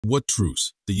What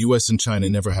truce? The US and China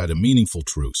never had a meaningful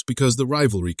truce because the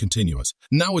rivalry continues.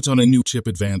 Now it's on a new chip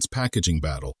advanced packaging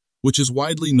battle, which is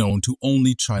widely known to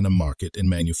only China market and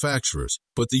manufacturers.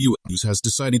 But the US has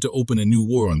decided to open a new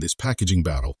war on this packaging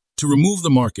battle to remove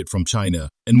the market from China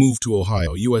and move to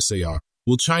Ohio, USAR.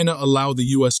 Will China allow the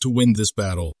US to win this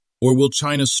battle, or will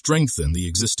China strengthen the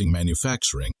existing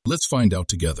manufacturing? Let's find out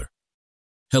together.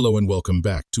 Hello and welcome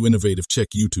back to Innovative Check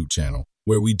YouTube channel,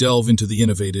 where we delve into the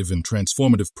innovative and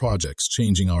transformative projects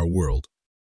changing our world.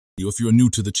 If you're new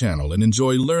to the channel and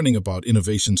enjoy learning about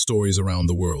innovation stories around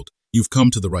the world, you've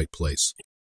come to the right place.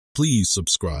 Please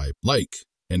subscribe, like,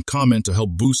 and comment to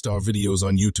help boost our videos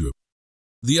on YouTube.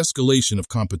 The escalation of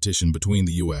competition between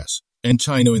the US and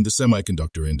China in the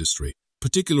semiconductor industry,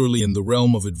 particularly in the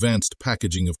realm of advanced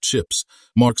packaging of chips,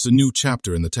 marks a new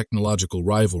chapter in the technological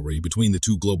rivalry between the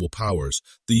two global powers.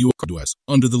 The US,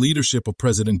 under the leadership of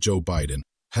President Joe Biden,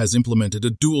 has implemented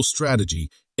a dual strategy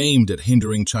aimed at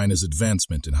hindering China's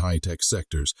advancement in high-tech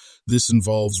sectors. This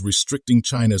involves restricting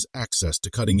China's access to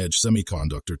cutting-edge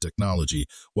semiconductor technology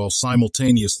while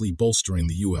simultaneously bolstering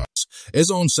the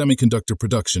US's own semiconductor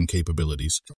production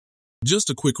capabilities. Just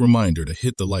a quick reminder to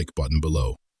hit the like button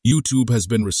below. YouTube has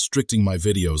been restricting my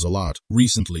videos a lot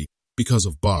recently because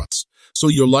of bots, so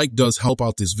your like does help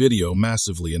out this video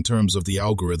massively in terms of the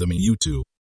algorithm in YouTube.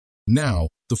 Now,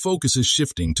 the focus is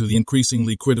shifting to the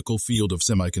increasingly critical field of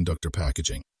semiconductor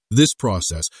packaging. This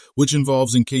process, which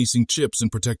involves encasing chips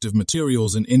in protective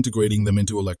materials and integrating them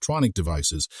into electronic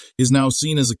devices, is now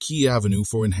seen as a key avenue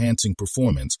for enhancing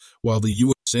performance. While the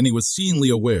US was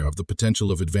keenly aware of the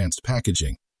potential of advanced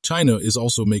packaging, China is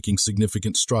also making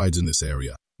significant strides in this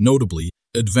area. Notably,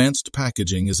 advanced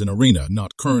packaging is an arena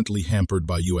not currently hampered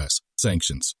by US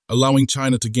sanctions, allowing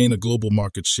China to gain a global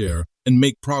market share and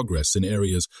make progress in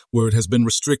areas where it has been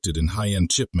restricted in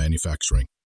high-end chip manufacturing.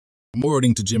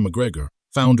 According to Jim McGregor,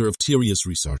 founder of Tirius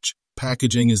Research,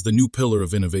 packaging is the new pillar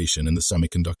of innovation in the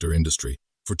semiconductor industry.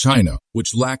 For China,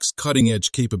 which lacks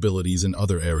cutting-edge capabilities in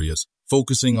other areas,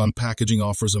 focusing on packaging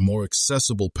offers a more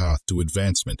accessible path to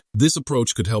advancement. This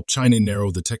approach could help China narrow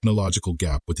the technological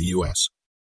gap with the US.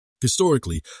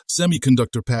 Historically,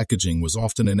 semiconductor packaging was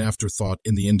often an afterthought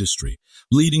in the industry,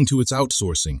 leading to its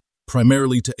outsourcing,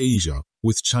 primarily to Asia,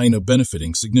 with China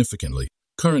benefiting significantly.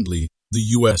 Currently, the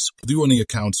US only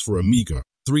accounts for a meager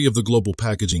 3% of the global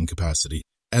packaging capacity,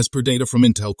 as per data from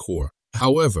Intel Core.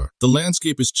 However, the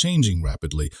landscape is changing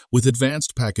rapidly, with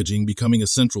advanced packaging becoming a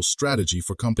central strategy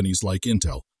for companies like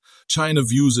Intel. China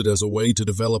views it as a way to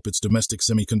develop its domestic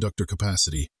semiconductor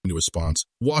capacity. In response,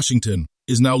 Washington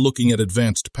is now looking at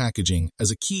advanced packaging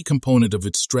as a key component of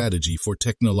its strategy for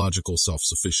technological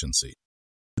self-sufficiency.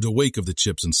 In the wake of the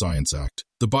CHIPS and Science Act,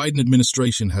 the Biden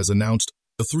administration has announced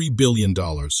a $3 billion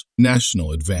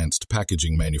National Advanced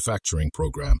Packaging Manufacturing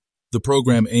Program. The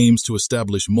program aims to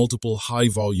establish multiple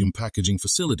high-volume packaging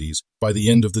facilities by the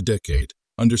end of the decade.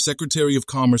 Under Secretary of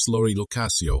Commerce Lori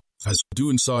Locascio has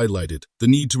highlighted the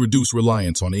need to reduce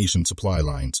reliance on Asian supply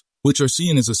lines, which are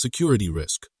seen as a security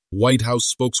risk. White House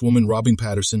spokeswoman Robin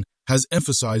Patterson has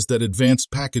emphasized that advanced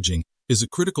packaging is a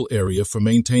critical area for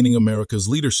maintaining America's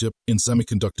leadership in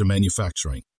semiconductor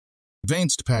manufacturing.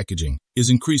 Advanced packaging is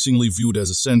increasingly viewed as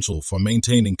essential for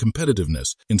maintaining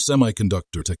competitiveness in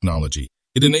semiconductor technology.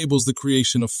 It enables the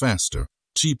creation of faster,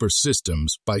 cheaper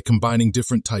systems by combining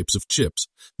different types of chips.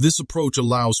 This approach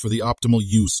allows for the optimal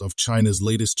use of China's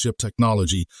latest chip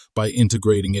technology by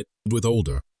integrating it with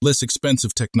older, less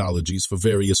expensive technologies for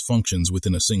various functions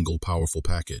within a single powerful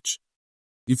package.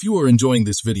 If you are enjoying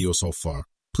this video so far,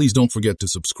 please don't forget to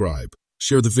subscribe,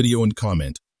 share the video and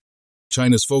comment.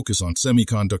 China's focus on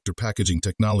semiconductor packaging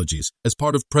technologies as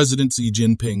part of President Xi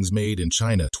Jinping's Made in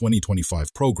China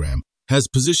 2025 program has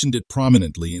positioned it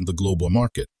prominently in the global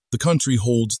market. The country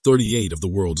holds 38% of the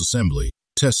world's assembly,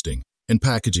 testing, and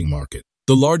packaging market,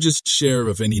 the largest share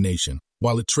of any nation.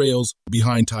 While it trails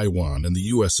behind Taiwan and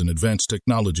the US in advanced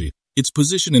technology, its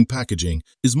position in packaging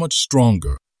is much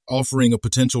stronger, offering a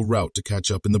potential route to catch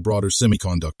up in the broader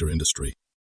semiconductor industry.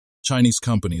 Chinese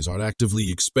companies are actively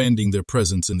expanding their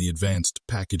presence in the advanced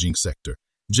packaging sector.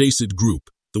 JCET Group,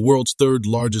 the world's third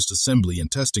largest assembly and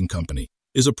testing company,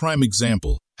 is a prime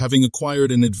example, having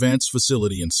acquired an advanced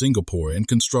facility in Singapore and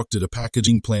constructed a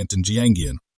packaging plant in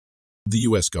Jiangyan. The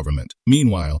US government,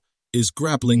 meanwhile, is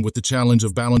grappling with the challenge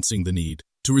of balancing the need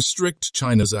to restrict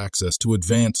China's access to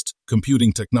advanced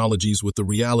computing technologies with the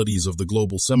realities of the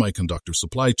global semiconductor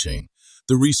supply chain.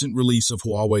 The recent release of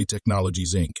Huawei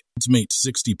Technologies Inc.'s Mate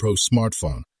 60 Pro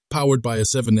smartphone, powered by a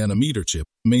 7nm chip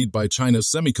made by China's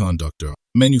Semiconductor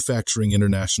Manufacturing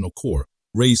International Corp.,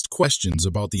 raised questions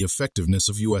about the effectiveness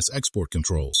of US export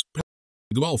controls.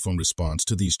 Well, in response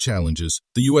to these challenges,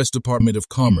 the U.S. Department of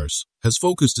Commerce has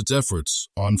focused its efforts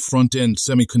on front-end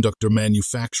semiconductor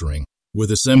manufacturing,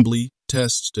 with assembly,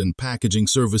 test, and packaging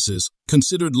services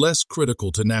considered less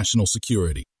critical to national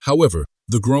security. However,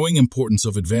 the growing importance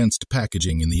of advanced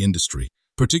packaging in the industry,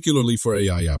 particularly for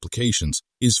AI applications,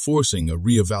 is forcing a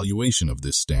re-evaluation of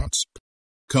this stance.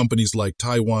 Companies like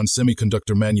Taiwan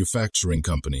Semiconductor Manufacturing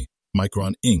Company,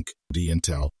 Micron Inc.,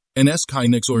 Intel, and SK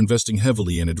Hynix are investing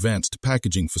heavily in advanced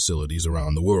packaging facilities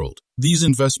around the world. These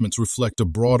investments reflect a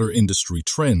broader industry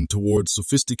trend towards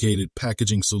sophisticated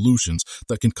packaging solutions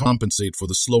that can compensate for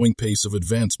the slowing pace of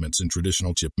advancements in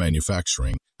traditional chip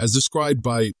manufacturing, as described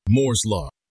by Moore's Law.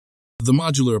 The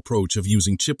modular approach of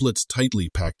using chiplets tightly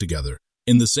packed together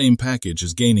in the same package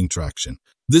is gaining traction.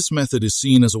 This method is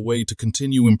seen as a way to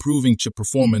continue improving chip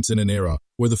performance in an era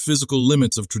where the physical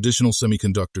limits of traditional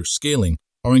semiconductor scaling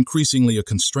are increasingly a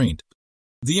constraint.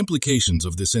 The implications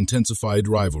of this intensified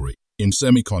rivalry in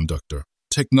semiconductor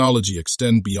technology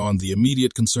extend beyond the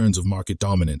immediate concerns of market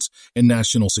dominance and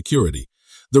national security.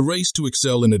 The race to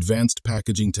excel in advanced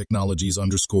packaging technologies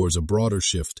underscores a broader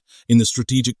shift in the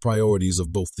strategic priorities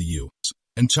of both the U.S.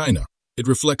 and China. It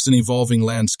reflects an evolving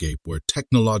landscape where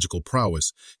technological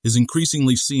prowess is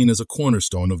increasingly seen as a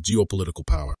cornerstone of geopolitical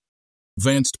power.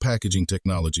 Advanced packaging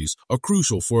technologies are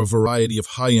crucial for a variety of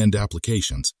high-end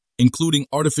applications, including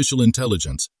artificial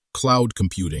intelligence, cloud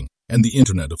computing, and the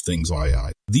Internet of Things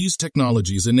 (AI). These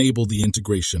technologies enable the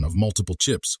integration of multiple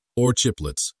chips, or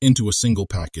chiplets, into a single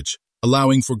package,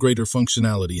 allowing for greater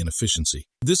functionality and efficiency.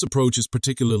 This approach is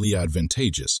particularly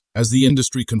advantageous as the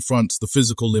industry confronts the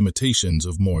physical limitations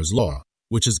of Moore's Law,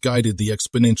 which has guided the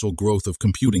exponential growth of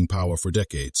computing power for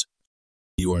decades.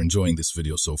 If you are enjoying this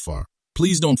video so far,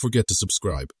 please don't forget to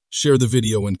subscribe, share the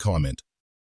video, and comment.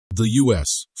 The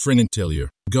U.S.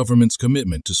 government's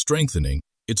commitment to strengthening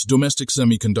its domestic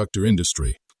semiconductor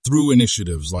industry through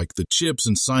initiatives like the CHIPS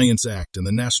and Science Act and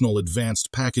the National Advanced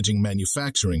Packaging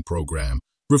Manufacturing Program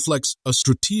reflects a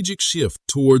strategic shift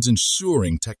towards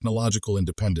ensuring technological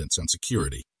independence and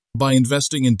security. By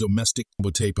investing in domestic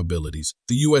capabilities,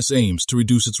 the U.S. aims to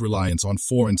reduce its reliance on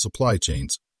foreign supply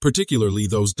chains, particularly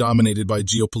those dominated by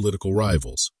geopolitical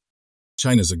rivals.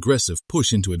 China's aggressive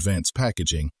push into advanced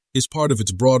packaging is part of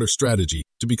its broader strategy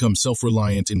to become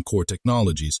self-reliant in core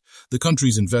technologies. The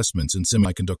country's investments in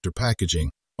semiconductor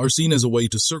packaging are seen as a way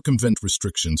to circumvent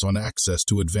restrictions on access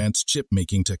to advanced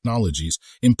chip-making technologies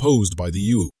imposed by the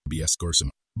U.S.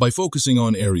 By focusing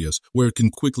on areas where it can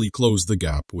quickly close the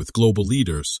gap with global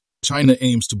leaders, China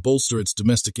aims to bolster its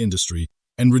domestic industry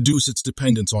and reduce its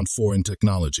dependence on foreign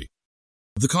technology.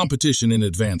 The competition in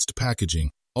advanced packaging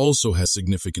also has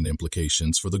significant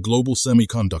implications for the global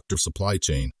semiconductor supply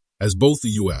chain. As both the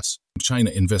U.S. and China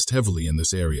invest heavily in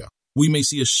this area, we may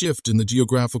see a shift in the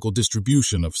geographical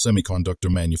distribution of semiconductor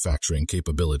manufacturing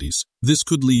capabilities. This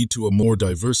could lead to a more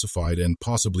diversified and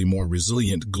possibly more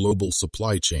resilient global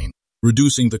supply chain,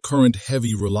 reducing the current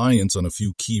heavy reliance on a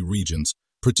few key regions,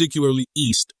 particularly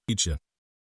East Asia.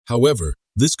 However,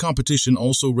 this competition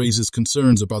also raises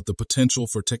concerns about the potential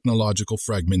for technological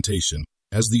fragmentation.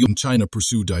 As the U.S. and China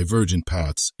pursue divergent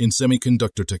paths in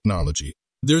semiconductor technology,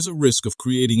 there's a risk of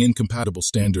creating incompatible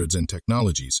standards and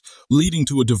technologies, leading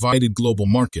to a divided global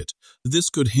market. This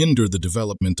could hinder the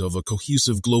development of a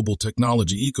cohesive global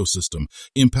technology ecosystem,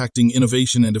 impacting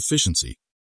innovation and efficiency.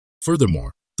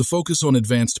 Furthermore, the focus on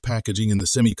advanced packaging in the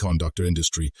semiconductor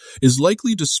industry is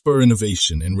likely to spur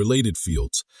innovation in related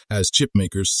fields as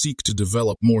chipmakers seek to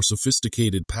develop more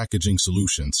sophisticated packaging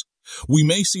solutions. We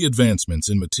may see advancements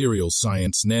in materials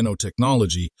science,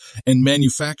 nanotechnology, and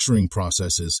manufacturing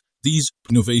processes. These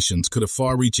innovations could have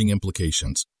far-reaching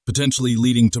implications, potentially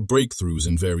leading to breakthroughs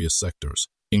in various sectors,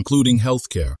 including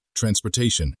healthcare,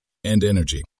 transportation, and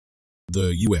energy.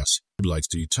 The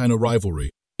U.S.-China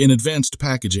rivalry in advanced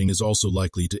packaging is also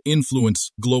likely to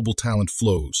influence global talent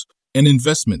flows and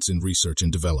investments in research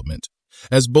and development.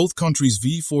 As both countries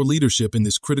vie for leadership in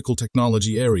this critical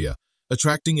technology area,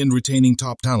 attracting and retaining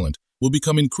top talent will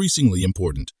become increasingly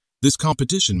important. This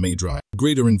competition may drive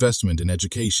greater investment in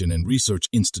education and research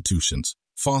institutions,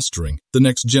 fostering the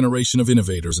next generation of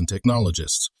innovators and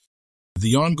technologists.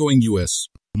 The ongoing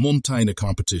U.S.-China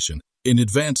competition in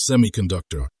advanced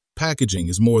semiconductor packaging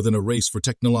is more than a race for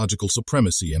technological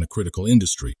supremacy in a critical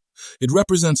industry. It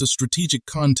represents a strategic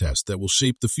contest that will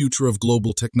shape the future of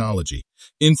global technology,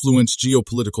 influence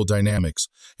geopolitical dynamics,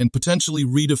 and potentially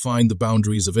redefine the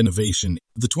boundaries of innovation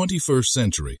in the 21st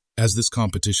century. As this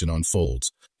competition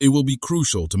unfolds, it will be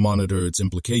crucial to monitor its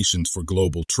implications for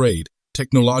global trade,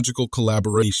 technological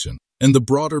collaboration, and the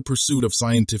broader pursuit of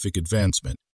scientific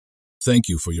advancement. Thank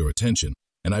you for your attention.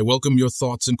 and I welcome your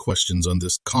thoughts and questions on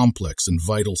this complex and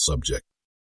vital subject.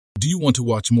 Do you want to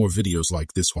watch more videos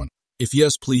like this one? If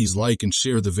yes, please like and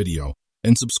share the video,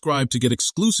 and subscribe to get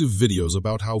exclusive videos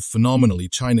about how phenomenally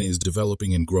China is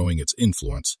developing and growing its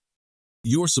influence.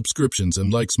 Your subscriptions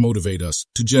and likes motivate us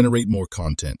to generate more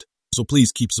content, so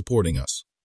please keep supporting us.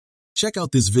 Check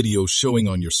out this video showing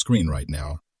on your screen right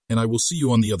now, and I will see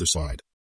you on the other side.